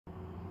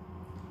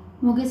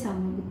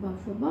მოგესალმებით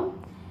ბავშვებო.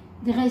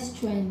 დღეს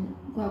ჩვენ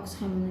გვაქვს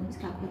ხელოვნების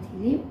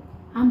გაკვეთილი.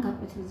 ამ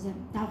გაკვეთილზე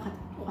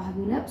დავხატავთ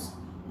ყვავილებს,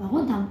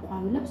 ოღონდ ამ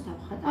ყვავილებს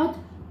დავხატავთ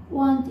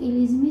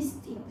პუანტილიზმის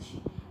სტილში.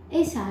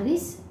 ეს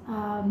არის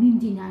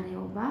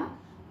მიმდინარეობა,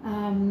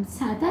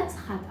 სადაც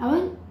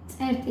ხატავენ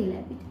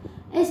წერტილებით.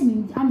 ეს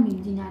ამ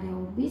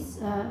მიმდინარეობის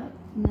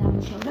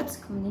ნამუშევრებს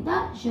ქმნიდა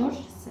ჟორჟ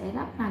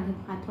სერა, ფრანგი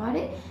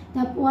მხატვარი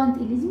და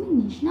პუანტილიზმი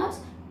ნიშნავს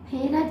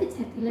ფერადი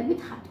წერტილებით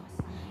ხატვას.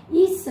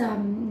 ის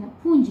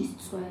ფუნჯის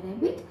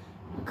წვერებით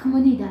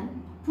ქმნიდა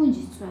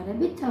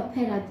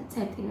ფერად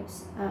წერტილებს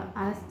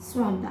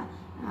ასვამდა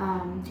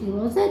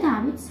ტილოზე და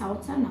ამით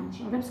საოცარ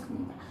ნამუშევრებს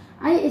ქმნიდა.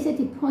 აი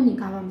ესეთი ფონი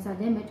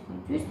გავამზადე მე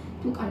თქვენთვის,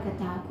 თუ კარგად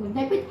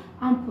დააკვირდებით,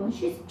 ამ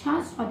ფონში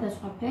ჩანს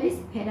სხვადასხვა ფერის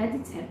ფერადი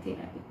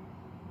წერტილები.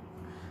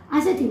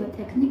 ასეთივე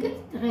ტექნიკით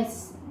დღეს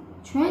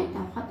ჩვენ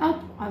დავხატავთ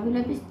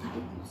ყვავილების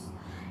თაიგოს.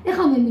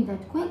 ეხლა მე მინდა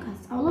თქვენ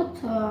გასწავლოთ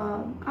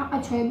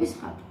ყაყაჩოების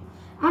ხატვა.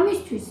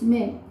 ამისთვის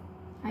მე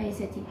აი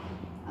ესეთი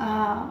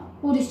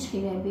ყურის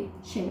ჭხირები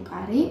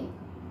შევკარი.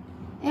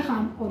 ეხლა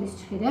ამ ყურის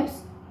ჭხირებს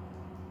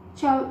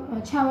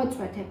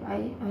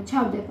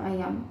ჩავდებ აი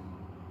ამ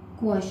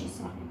გუაშის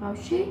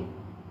აღებავში.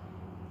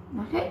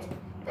 ნახეთ?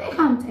 და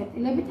ეხლა ამ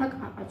წერტილებით აქ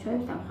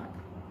ყაყაჩოებს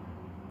დავხატავ.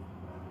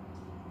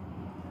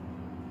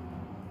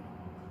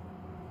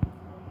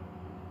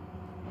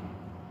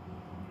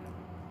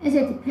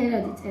 ესეთი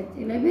ფერადი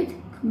წერტილებით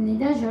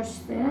ქმნიდა ჟორჟ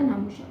სერა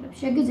ნამუშევრებს.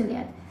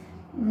 შეგიძლიათ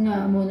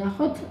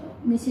მონახოთ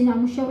მისი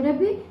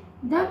ნამუშევრები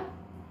და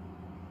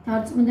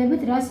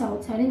დარწმუნდებით რა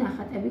საოცარი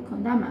ნახატები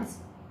ქონდა მას.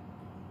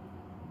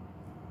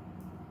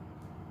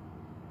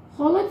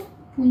 ხოლოდ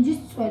ფუნჯის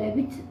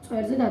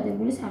წვერზე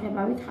დადებული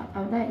საღებავით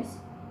ხატავდა ეს.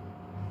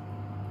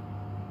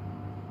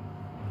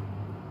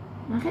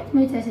 ნახეთ,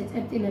 მე ესე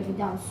წერტილები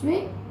დავსვი.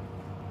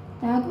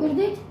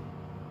 დააკვირდით?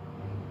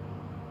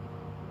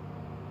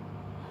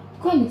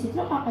 თქვენ იცით,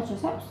 რომ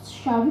ყაყაჩოს აქვს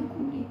შავი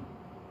კული.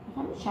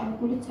 ახლა შავი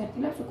კულის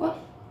წერტილებს უკვე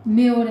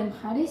მეორე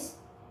მხარით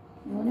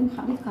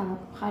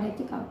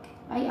გავაკეთებ.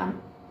 აი ამ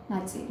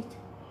ნაწილით.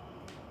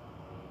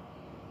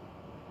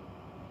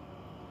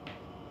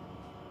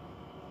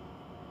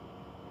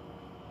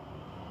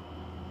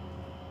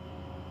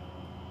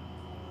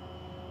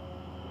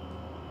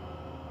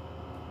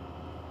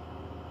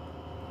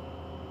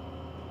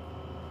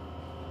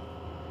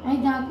 აი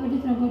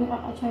დააკვირდით, როგორი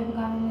ყაყაჩოები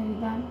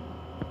გამომივიდა.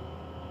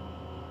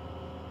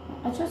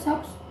 ყაყაჩოს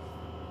აქვს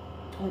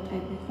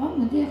ტოტები, ხო?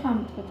 მოდი ახლა ამ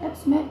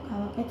ტოტებს მე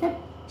გავაკეთებ.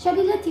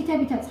 შეგიძლიათ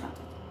თითებითაც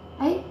ხატოთ.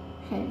 აი,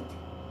 ხელით.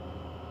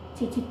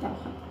 თითით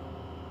დავხატე.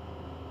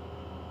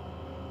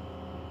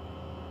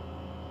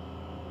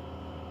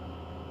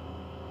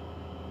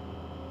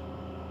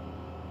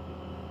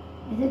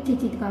 ესე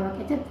თითით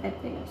გავაკეთებ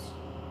წერტილებს.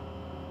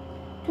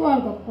 თუ არ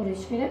გვაქვს ყურის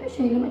ჭხირები,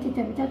 შეიძლება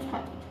თითებითაც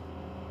ხატოთ.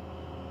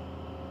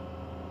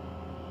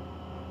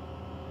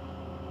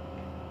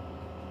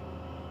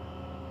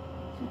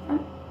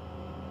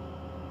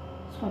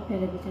 სხვა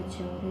ფერებითაც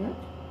შევურიოთ.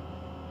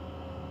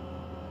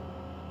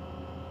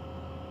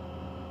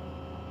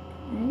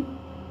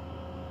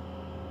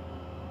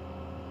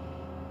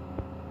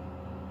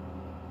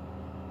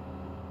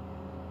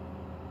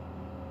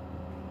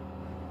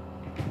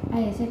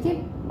 აი ესეთი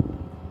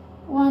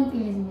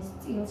პუანტილიზმის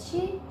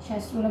სტილში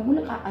შესრულებული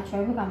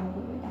ყაყაჩოები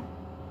გამოგვივიდა.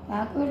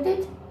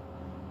 დააკვირდით?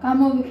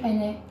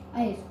 გამოვიყენე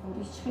აი ეს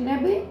ყურის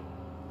ჭხირები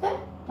და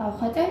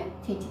დავხატე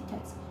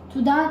თითითაც. თუ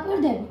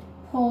დააკვირდებით,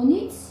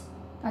 ფონიც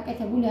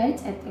გაკეთებული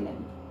არის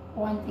წერტილებით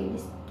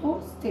პუანტილისტურ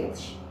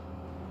სტილში.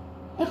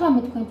 ეხლა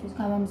მე თქვენთვის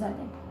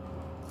გავამზადებ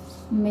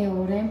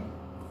მეორე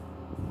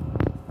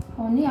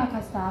ფონი,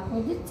 აქაც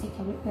დააკვირდით,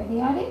 წითელი ფერი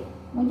არის.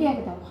 მოდი აქ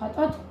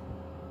დავხატოთ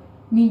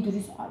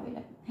მინდვრის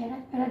ყვავილები,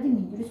 ფერადი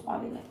მინდვრის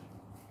ყვავილები.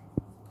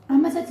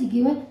 ამასაც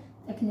იგივე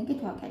ტექნიკით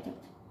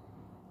ვაკეთებთ.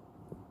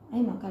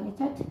 აი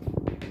მაგალითად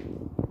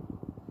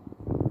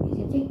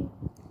ესეთი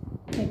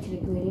თეთრი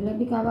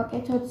გვირილები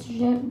გავაკეთოთ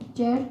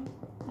ჯერ,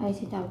 აი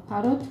ესე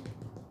დავფაროთ.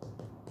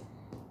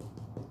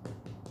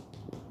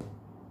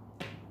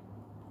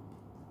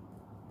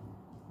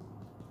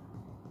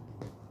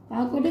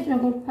 დააკვირდით,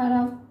 როგორ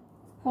ვფარავ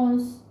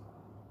ფონს.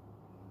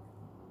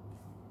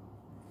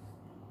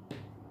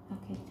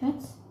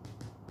 აქეთაც.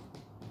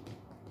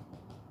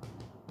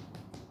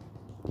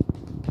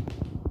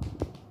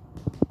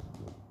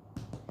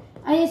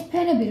 აი ეს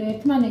ფერები რო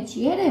ერთმანეთში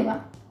ერევა,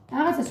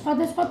 რაღაცა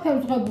სხვადასხვა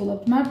ფერს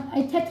ვღებულობთ.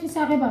 აი თეთრის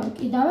აღებავი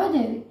კი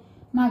დავადევი,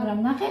 მაგრამ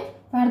ნახეთ,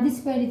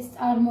 ვარდისფერიც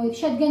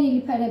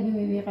შედგენილი ფერები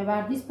მივიღე,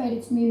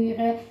 ვარდისფერიც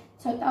მივიღე,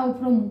 ცოტა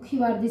უფრო მუქი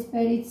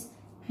ვარდისფერიც,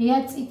 ღია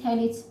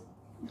წითელიც.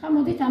 ახლა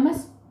მოდით ამას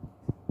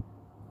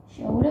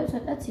შევურევ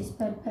ცოტა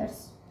ცისფერ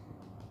ფერს.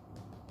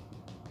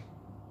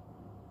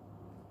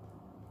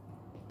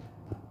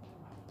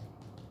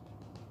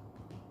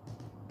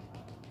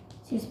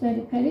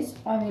 ცისფერი ფერის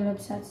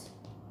ყვავილებსაც.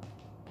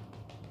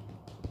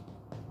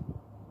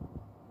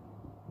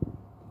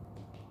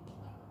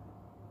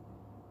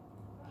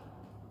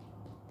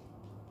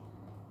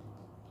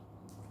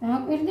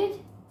 დააკვირდით?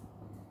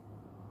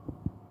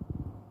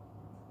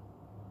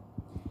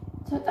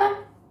 ცოტა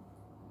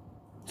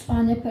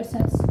მწვანე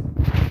ფერსაც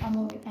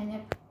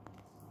ამოვიყენებ.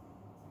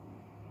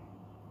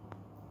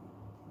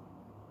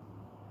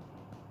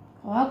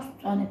 აქვს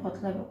მწვანე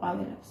ფოთლები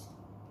ყვავილებს.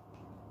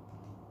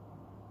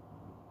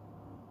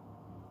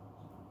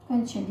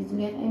 თქვენ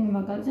შეგიძლიათ იმ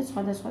მაგალითად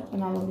სხვადასხვა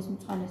ტონალობის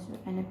მწვანეს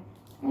ვიყენებ.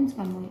 თქვენც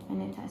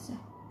გამოიყენეთ ასე.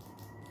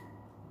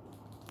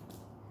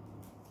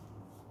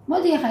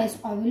 მოდი ახლა ეს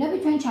ყვავილები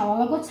ჩვენ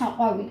ჩავალაგოთ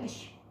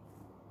საყვავილეში.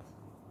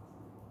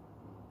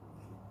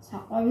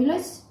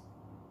 საყვავილეს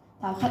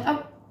დავხატავ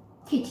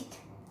თითით.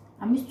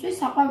 ამისთვის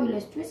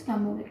საყვავილესთვის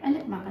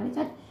გამოვიყენებ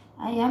მაგალითად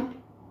აი ამ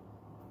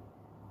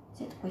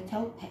ზეთ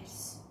ყვითელ ფერს.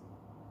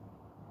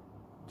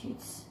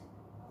 თითს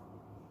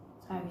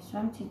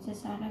წავისვამ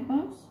თითის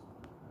აღებას.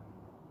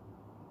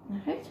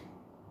 ნახეთ?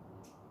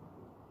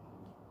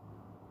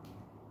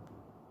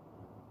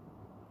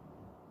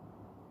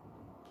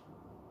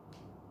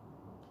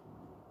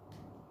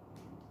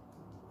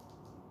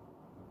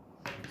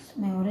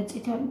 მეორე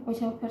წითელ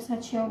ყვითელ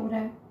ფერსაც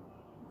შევურევ,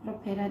 უფრო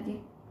ფერადი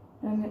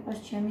რომ იყოს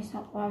ჩემი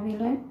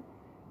საყვავილე.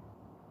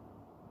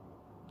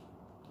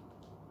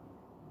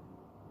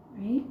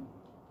 აი.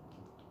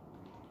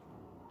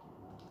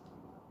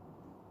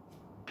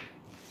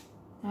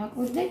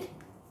 დააკვირდით?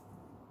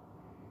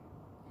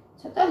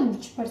 ცოტა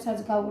ლურჯ ფერსაც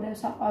გავურევ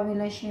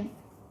საყვავილეში.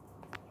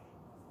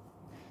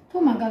 თუ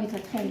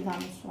მაგალითად ხელი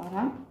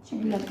გამოსვარა,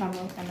 შეგიძლიათ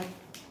გამოვიყენოთ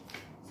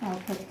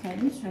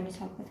салфеткები, შენი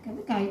салфеткები,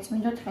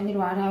 გაიწმინდოთ ხელი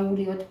რომ არ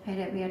აურიოთ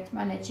ფერები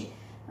ერთმანეთში.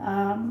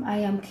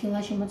 აი ამ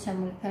ქილაში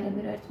მოცემული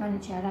ფერები რომ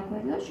ერთმანეთში არ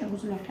აგვერიოს,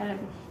 შეგვიძლია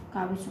ხელები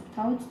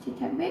გავისუფთავოთ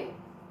თითები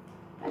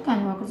და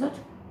განვაგრძოთ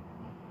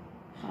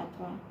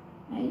ხატვა.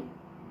 აი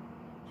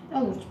ცოტა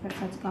ლურჯ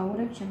ფერსაც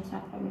გავურევ ჩემს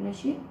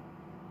საყვავილეში.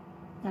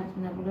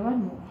 დარწმუნებული ვარ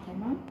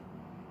მოუხდება.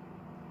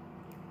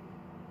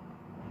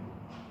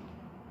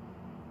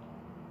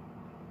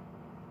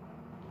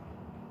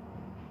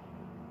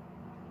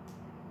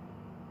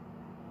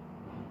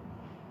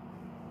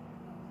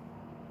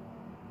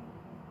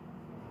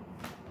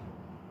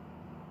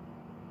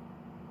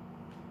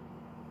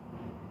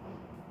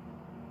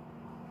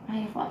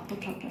 აი ხო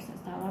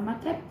ფოთოლებს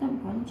დავამატებ და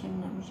მგონი ჩემი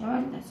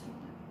ნამუშევარი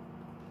დასრულდა.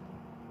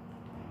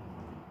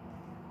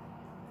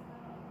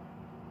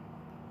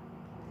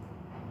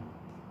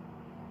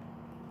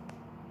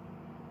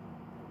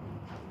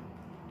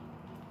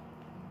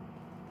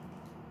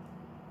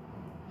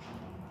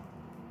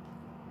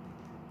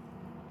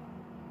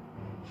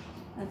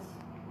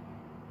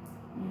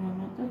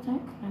 მივამატოთ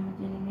აქ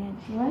რამოდენიმე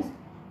ადგილას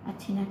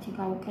 10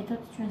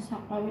 გავუკეთოთ ჩვენ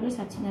საყვავილეს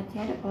 10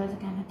 არის ყველაზე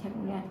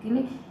განათებული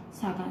ადგილი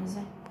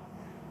საგანზე.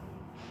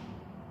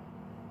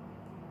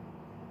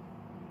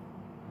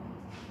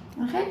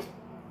 ნახეთ?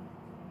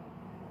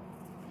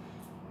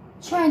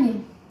 ჩვენი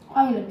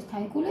ყვავილების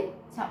თაიკული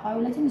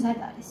საყვავილეთი მზად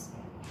არის.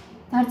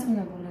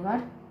 დარწმუნებული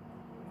ვარ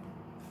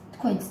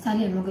თქვენც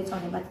ძალიან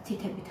მოგეწონებათ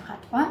თითებით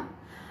ხატვა.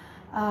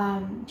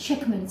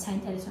 შექმნით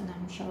საინტერესო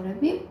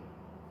ნამუშევრები,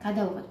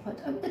 გადავიღეთ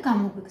ფოტოები და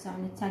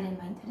გამოგვიგზავნეთ, ძალიან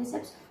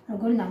მაინტერესებს,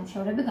 როგორი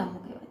ნამუშევრები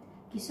გამოგივეთ.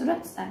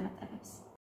 გისურვებთ წარმატებებს.